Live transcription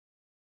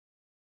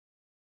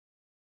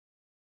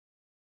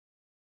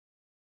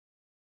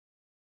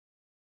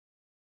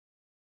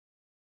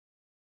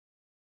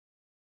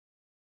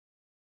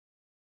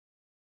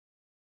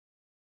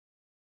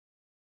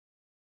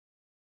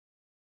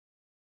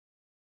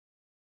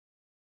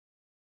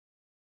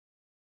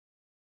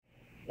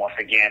Once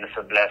again, it's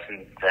a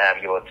blessing to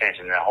have your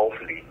attention, and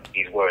hopefully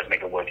these words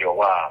make it worth your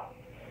while.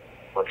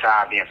 With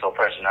time being so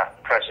precious,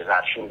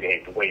 I truly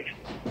hate to wait.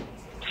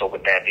 So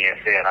with that being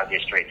said, I'll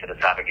get straight to the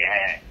topic at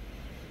hand.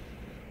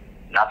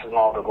 Not too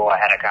long ago, I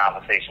had a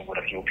conversation with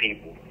a few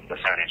people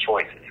concerning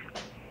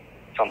choices.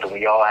 Something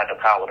we all have the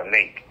power to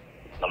make,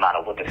 no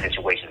matter what the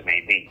situations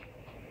may be.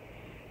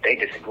 They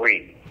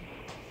disagreed,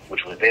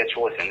 which was their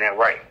choice and their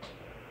right.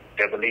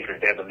 Their belief is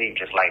their belief,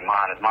 just like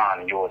mine is mine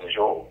and yours is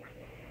yours.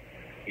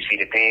 You see,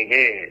 the thing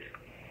is,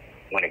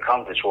 when it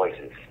comes to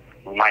choices,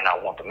 we might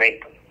not want to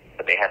make them,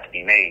 but they have to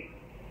be made.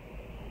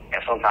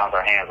 And sometimes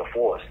our hands are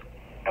forced,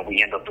 and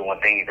we end up doing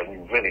things that we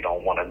really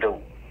don't want to do.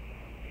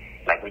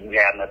 Like when you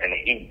have nothing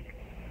to eat,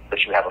 but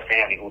you have a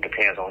family who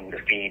depends on you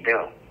to feed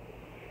them.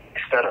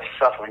 Instead of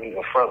suffering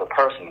even further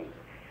personally,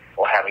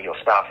 or having your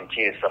spouse and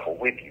kids suffer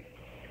with you,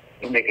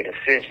 you make a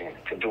decision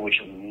to do what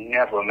you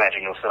never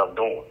imagined yourself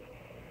doing.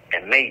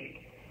 And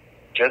maybe,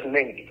 just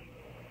maybe,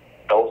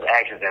 those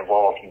actions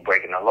involve you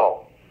breaking the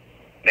law.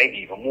 Maybe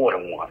even more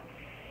than one.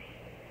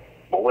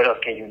 But what else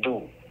can you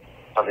do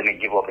other than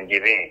give up and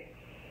give in?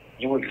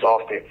 You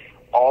exhausted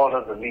all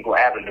of the legal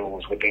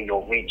avenues within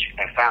your reach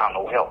and found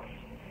no help.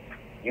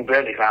 You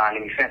barely found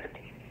any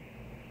sympathy.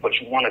 But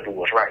you want to do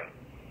what's right.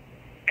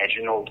 And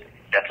you know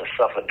that to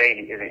suffer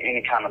daily isn't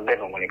any kind of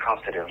living when it comes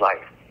to this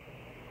life.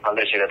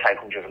 Unless you're the type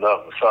who just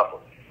loves to suffer.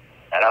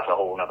 And that's a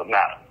whole other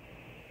matter.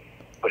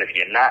 But if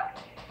you're not,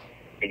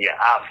 then you're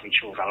obviously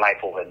choosing life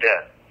over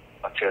death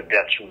until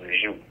death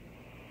chooses you.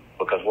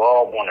 Because we're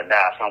all going to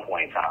die at some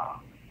point in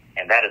time.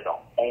 And that is the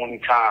only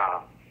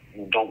time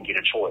you don't get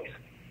a choice.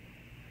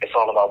 It's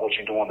all about what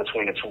you're doing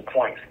between the 2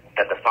 points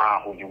that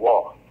define who you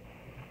are.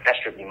 That's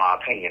strictly my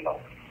opinion, though.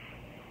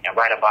 And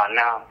right about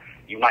now,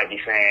 you might be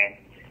saying,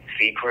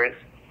 see, Chris,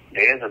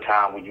 there is a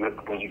time when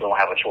you don't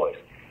have a choice.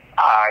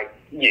 All right,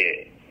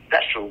 yeah,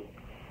 that's true.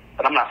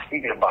 But I'm not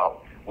speaking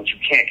about what you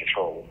can't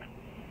control.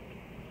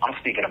 I'm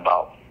speaking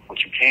about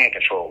what you can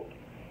control.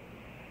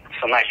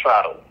 Some nice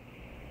try, though.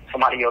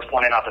 Somebody else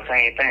pointed out the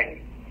same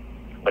thing.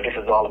 But this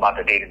is all about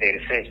the day-to-day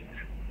decisions.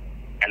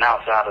 And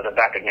outside of the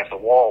back against the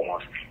wall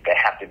ones that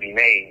have to be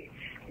made,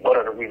 what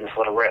are the reasons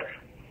for the rest?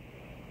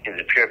 Is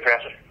it peer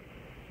pressure?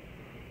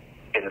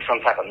 Is it some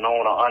type of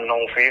known or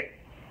unknown fear?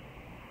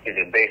 Is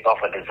it based off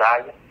of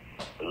desire,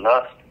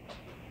 lust,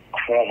 a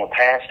form of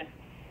passion,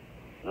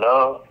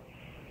 love,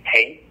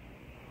 hate,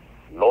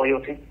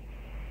 loyalty?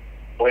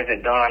 Or is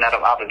it done out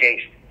of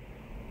obligation?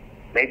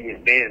 Maybe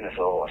it's business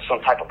or some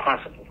type of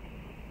principle.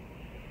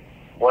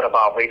 What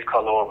about race,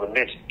 color, or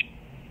religion?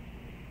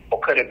 Or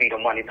could it be the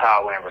money,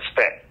 power, and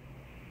respect?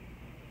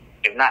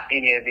 If not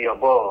any of the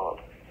above,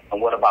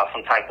 then what about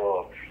some type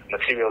of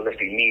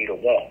materialistic need or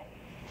want?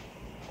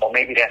 Or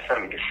maybe that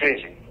certain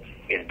decision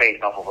is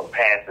based off of a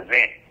past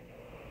event,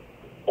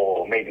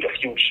 or maybe the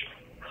future.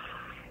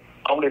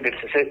 Only the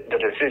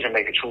decision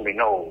maker truly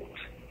knows.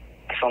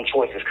 Some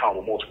choices come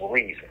with multiple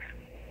reasons,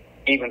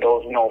 even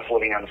those we don't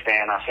fully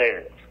understand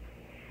ourselves.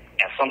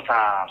 And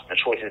sometimes the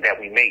choices that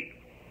we make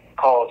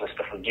cause us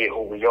to forget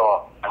who we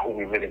are and who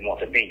we really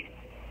want to be.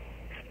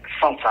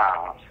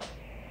 Sometimes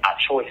our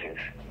choices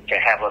can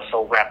have us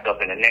so wrapped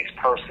up in the next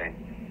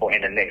person or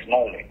in the next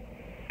moment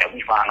that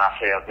we find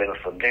ourselves living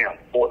for them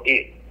or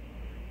it.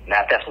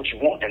 Now, if that's what you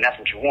want, then that's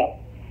what you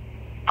want.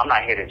 I'm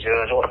not here to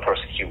judge or to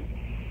persecute.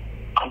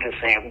 I'm just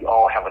saying we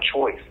all have a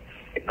choice,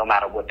 no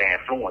matter what they're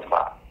influenced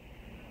by.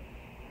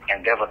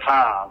 And there are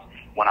times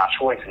when our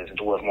choices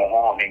do us more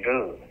harm than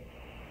good,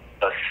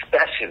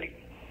 especially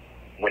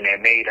when they're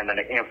made under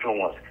the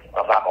influence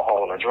of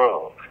alcohol or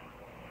drugs.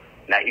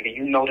 Now, either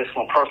you know this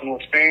from personal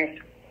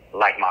experience,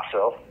 like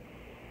myself,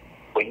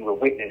 or you will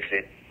witness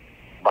it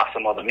by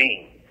some other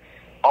means,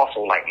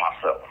 also like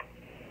myself.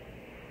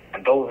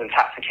 And those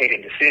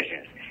intoxicated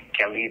decisions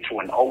can lead to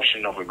an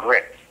ocean of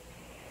regrets,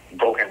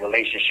 broken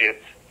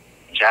relationships,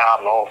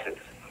 job losses,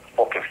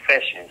 or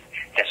confessions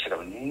that should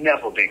have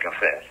never been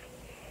confessed.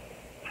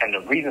 And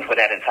the reason for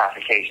that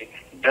intoxication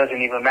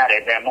doesn't even matter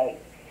at that moment,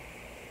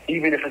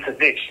 even if it's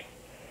addiction.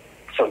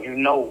 So you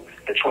know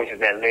the choices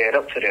that led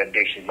up to the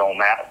addiction don't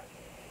matter,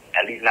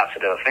 at least not to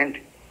the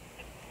offended.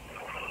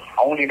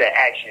 Only the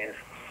actions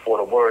or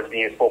the words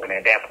being spoken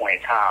at that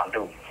point in time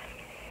do.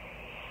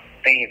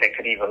 Things that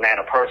could even land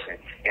a person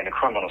in the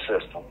criminal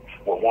system,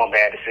 where one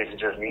bad decision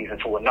just leads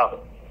into another.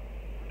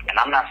 And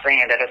I'm not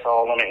saying that it's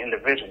all on the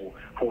individual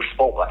who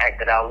spoke or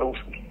acted out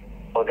loosely,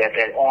 or that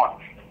there aren't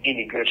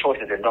any good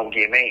choices that don't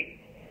get made.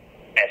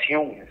 As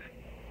humans,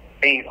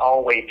 things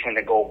always tend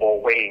to go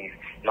both ways,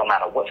 no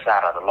matter what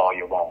side of the law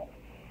you're on.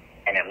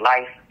 And in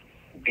life,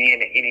 being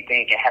that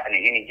anything can happen at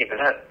any given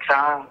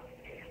time,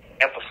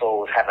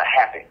 episodes have a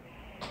habit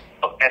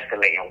of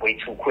escalating way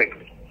too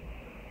quickly.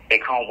 They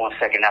come one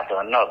second after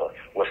another,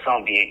 with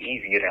some being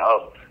easier than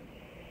others.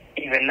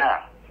 Even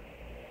now,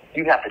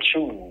 you have to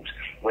choose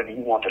whether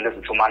you want to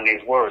listen to my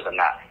next words or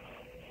not.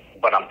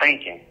 But I'm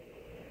thinking,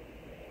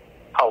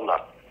 hold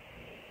up,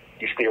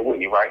 you still with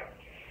me, right?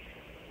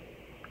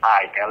 All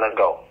right, then let's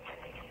go.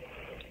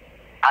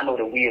 I know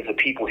that we as a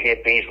people hear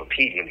things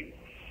repeatedly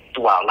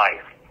throughout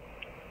life.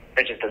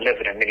 They're just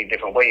delivered in many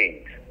different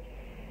ways.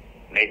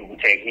 Maybe we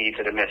take heed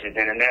to the message of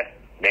the internet,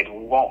 maybe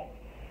we won't.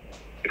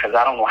 Because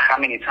I don't know how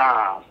many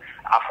times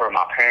I've heard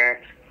my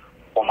parents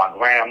or my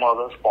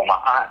grandmothers or my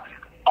aunts,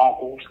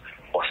 uncles,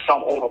 or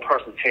some older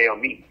person tell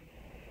me,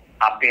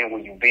 I've been where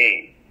you've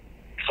been,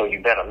 so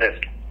you better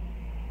listen.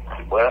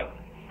 Well,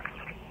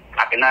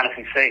 I can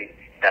honestly say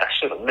that I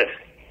should have listened.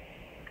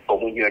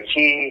 But when you're a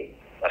kid,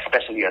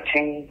 especially a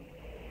teen,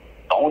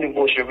 the only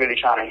voice you're really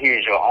trying to hear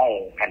is your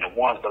own and the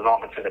ones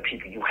belonging to the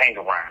people you hang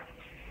around.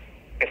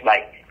 It's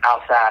like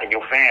outside of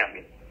your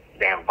family.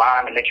 The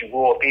environment that you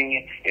grow up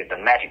in is the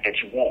magic that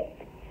you want.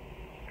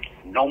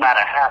 No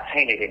matter how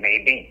tainted it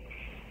may be.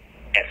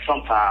 And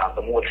sometimes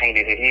the more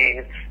tainted it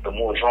is, the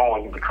more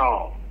drawn you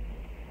become.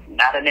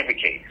 Not in every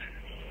case.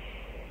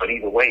 But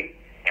either way,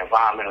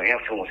 environmental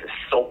influence is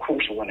so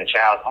crucial in a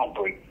child's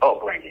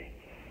upbringing.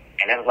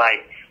 And it's like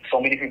so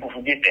many people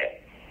forget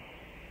that.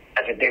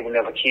 As if they were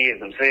never kids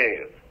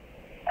themselves.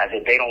 As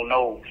if they don't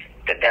know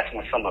that that's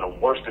when some of the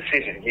worst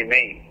decisions get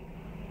made.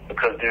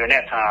 Because during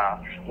that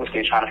time, we're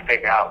still trying to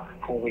figure out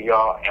who we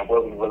are and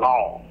where we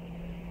belong.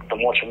 The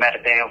more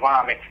traumatic the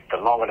environment, the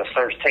longer the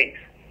search takes.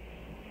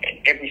 And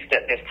every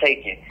step that's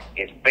taken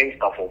is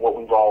based off of what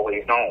we've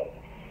always known.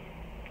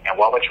 And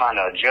while we're trying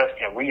to adjust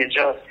and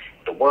readjust,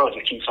 the world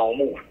just keeps on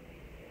moving.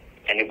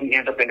 And if we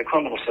end up in the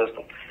criminal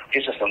system,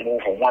 it's just a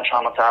move from one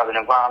traumatizing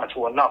environment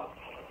to another.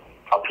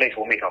 A place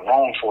where making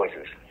wrong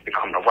choices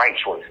become the right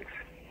choices.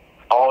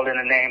 All in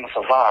the name of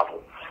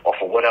survival or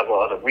for whatever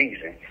other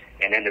reason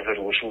an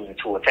individual is choosing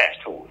to attach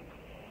to it.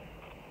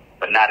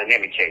 But not in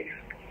every case.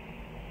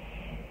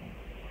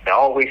 There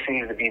always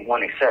seems to be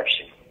one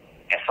exception,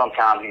 and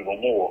sometimes even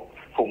more,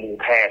 who move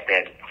past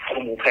that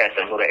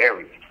little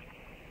area.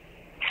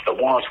 It's the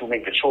ones who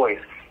make the choice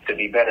to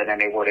be better than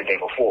they were the day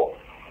before,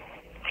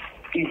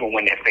 even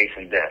when they're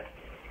facing death,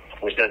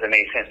 which doesn't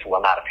make sense to a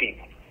lot of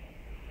people.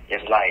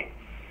 It's like,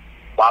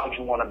 why would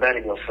you want to better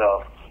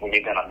yourself when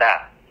you're going to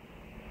die?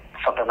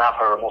 Something I've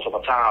heard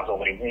multiple times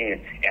over the years,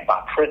 and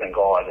by prison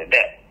guards at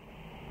that,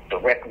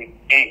 directly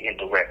and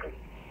indirectly.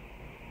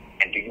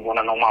 And do you want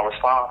to know my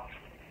response?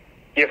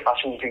 If I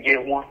choose to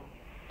give one,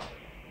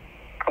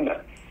 come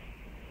here.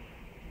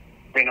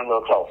 Bring a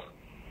little closer.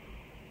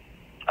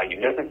 Are you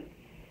listening?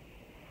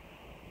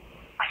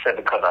 I said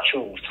because I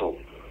choose to.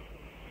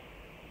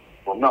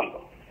 Remember,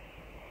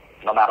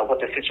 no matter what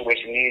the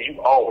situation is,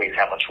 you always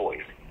have a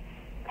choice.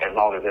 As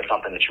long as there's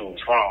something to choose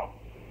from.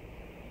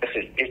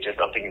 It's just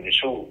up to you to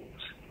choose.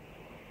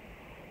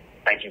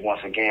 Thank you once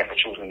again for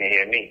choosing to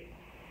hear me.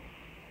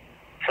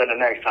 Till the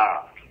next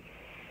time.